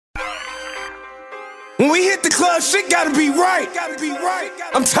When we hit the club, shit gotta be right.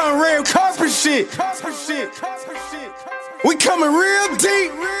 I'm talking red carpet shit. We coming real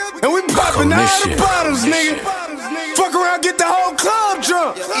deep, and we popping all the bottles, nigga. Fuck around, get the whole club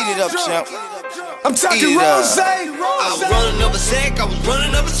drunk. Eat it up, champ. I'm talking rose. I was running up a sack, I was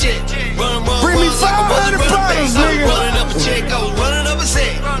running up a check. Bring me 500 bottles, nigga. I was running up a check, I was running up a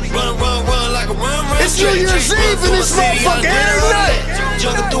sack. Run like a run. It's New Year's Eve in this motherfucker every night.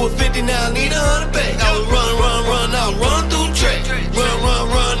 Jugging through a 50, now I need 100 back. I was running, I was running through the track.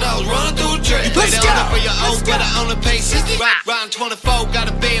 Run, I was running through the track. Let's go. For your own, better on the pay 60. Riding 24, got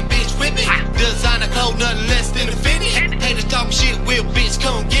a bad bitch with me. Designer clothes, nothing less than a 50. Haters talking shit, real bitch,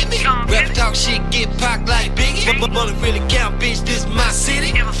 come get me. Rappers talk shit, get popped like Biggie. Money really count, bitch, this my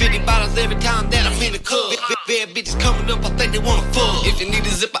city. 50 bottles every time that I'm in the club. Bad bitches coming up, I think they wanna fuck. If you need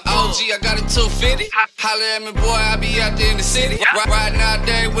a zipper OG, I got it 250. Holla at me, boy, I be out there in the city. Riding all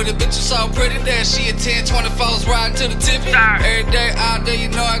day with a bitch so pretty that she a 10, 24s riding to the tippy. Every day, all day, you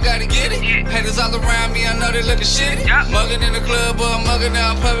know I gotta get it. Haters all around me, I know they looking shitty. Mugging in the club, but I'm mugging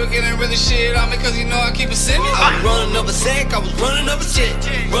out in public, and ain't really shit on me, cause you know I keep it simple. I was running up a sack, I was running up a check.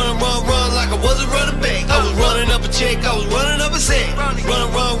 Run like I wasn't running back. I was running up a check, I was running up a sack. Run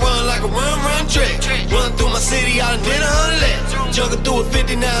like a run track. Run through my city, I done did 100 laps. Jugging through a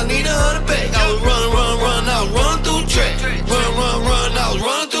 50, now I need 100 back. I was running, I was running through the track. Run, I was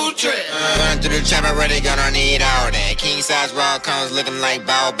running through the track. Run through the trap, I really gonna need all that. King size raw cones looking like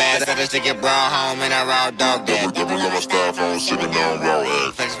ball bags. I just take it raw home and I raw dog that. Double on my styrofoam, sipping on raw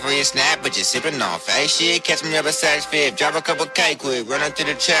egg. Flexing for your snap, but you sipping on face shit. Catch me up at Saks Fifth, drop a couple K quick. Running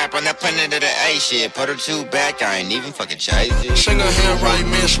through the trap, on that planet of the A shit. Put her two back, I ain't even fucking chase it. Singer hand right,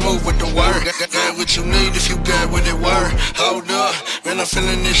 man, smooth with the word. Got what you need if you got what it word. Hold up, man, I'm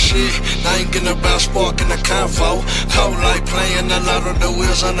feeling this shit. I ain't getting about sparking the convo. Whole life playing a lot of the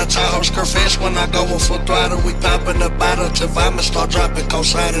wheels on the Tahoe. Skirt fast when I go full throttle. We popping the bottle till vomit start dropping.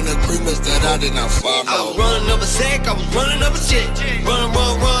 Co-signing agreements that I did not follow. I was running up a sack, I was running up a check. Run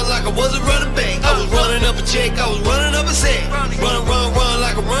like I wasn't running back. I was running up a check, I was running up a sack. Run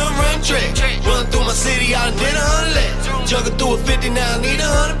like a run track. Run through my city, I done did 100 laps. Jugging through a 50, now I need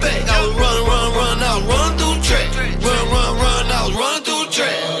 100 back. I was running, I was running through the track. Run, I was running through the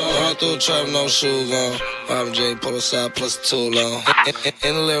track. Run through the trap, no shoes on. Bobby J, pull aside, plus a tool on.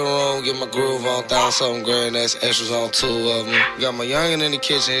 In the living room, get my groove on. Down something grand, that's extras on 2 of them. Got my youngin' in the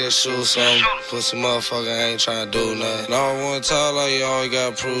kitchen, here shoot something. Pussy motherfucker ain't tryna do nothing. No one tall like you always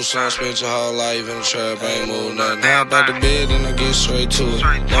gotta prove something. Spent your whole life in the trap, ain't move nothing. Now I'm back to bed, then I get straight to it.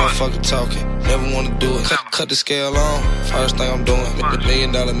 Never fucking talking, never wanna do it. Cut the scale on, first thing I'm doing. The $1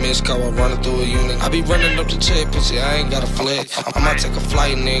 million miss call, I'm running through a unit. I be running up the check, pussy, I ain't got a flag. I might take a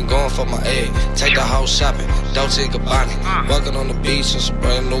flight and then going for my egg. Take the house shopping, Dolce & Gabbana. Walking on the beach and some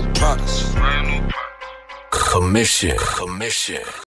brand new products. Commission.